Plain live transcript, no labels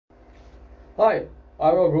Hi,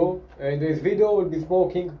 I'm Group, and this video will be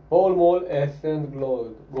smoking Pall Mall Accent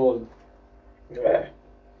Gold.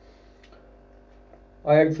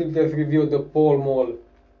 I actually just reviewed the Pall Mall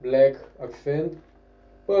Black Accent.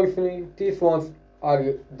 Personally, these ones are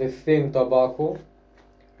the same tobacco,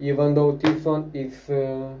 even though this one is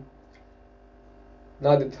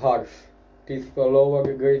not that harsh. This is a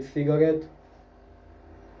lower grade cigarette.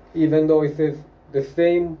 Even though it says the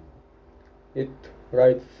same, it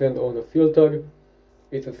writes scent on the filter.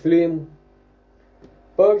 It's a slim.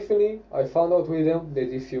 Personally, I found out with them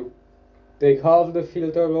that if you take half the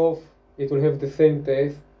filter off, it will have the same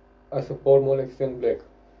taste as a Pall Mall Accent Black.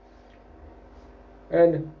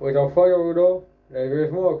 And without further ado, let's get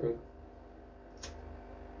smoking.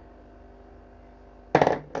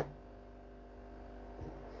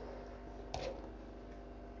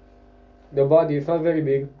 The body is not very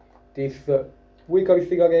big. This weaker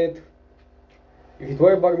cigarette. If it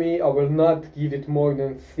were by me, I will not give it more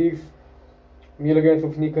than 6 milligrams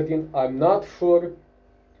of nicotine. I'm not sure,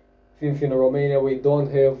 since in Romania we don't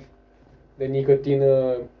have the nicotine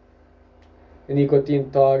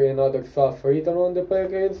tar and other stuff written on the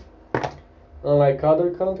package, unlike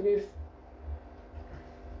other countries.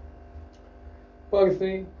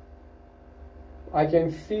 Personally, I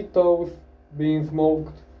can see those being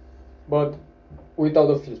smoked, but without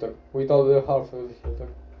the filter, without the half of the filter.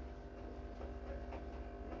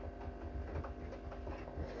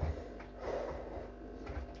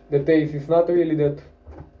 The taste is not really that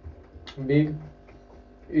big.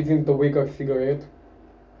 It isn't a weaker cigarette.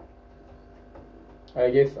 I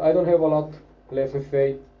guess I don't have a lot left to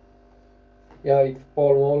say. Yeah, it's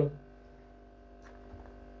Pall Mall.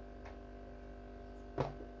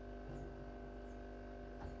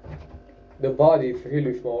 The body is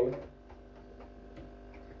really small.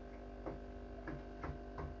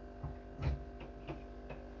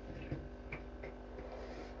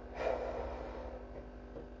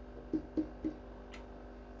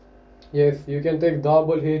 Yes, you can take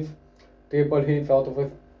double hits, triple hits out of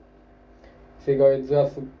a cigarette,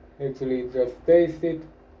 just taste it.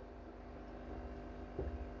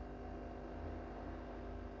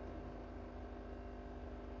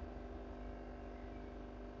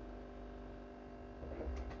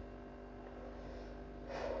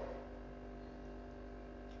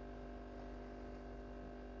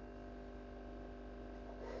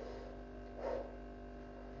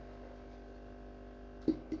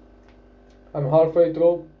 I'm halfway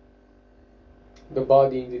through. The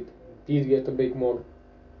body indeed did get a bit more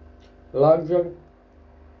larger.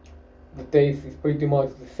 The taste is pretty much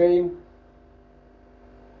the same.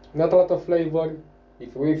 Not a lot of flavor.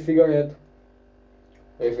 It's a weak cigarette.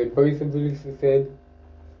 As I previously said,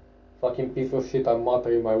 fucking piece of shit, I'm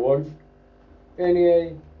muttering my words.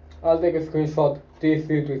 Anyway, I'll take a screenshot, taste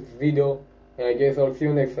it with this video, and I guess I'll see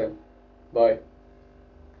you next time. Bye.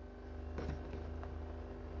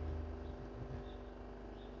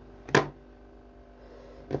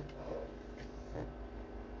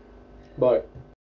 Bye.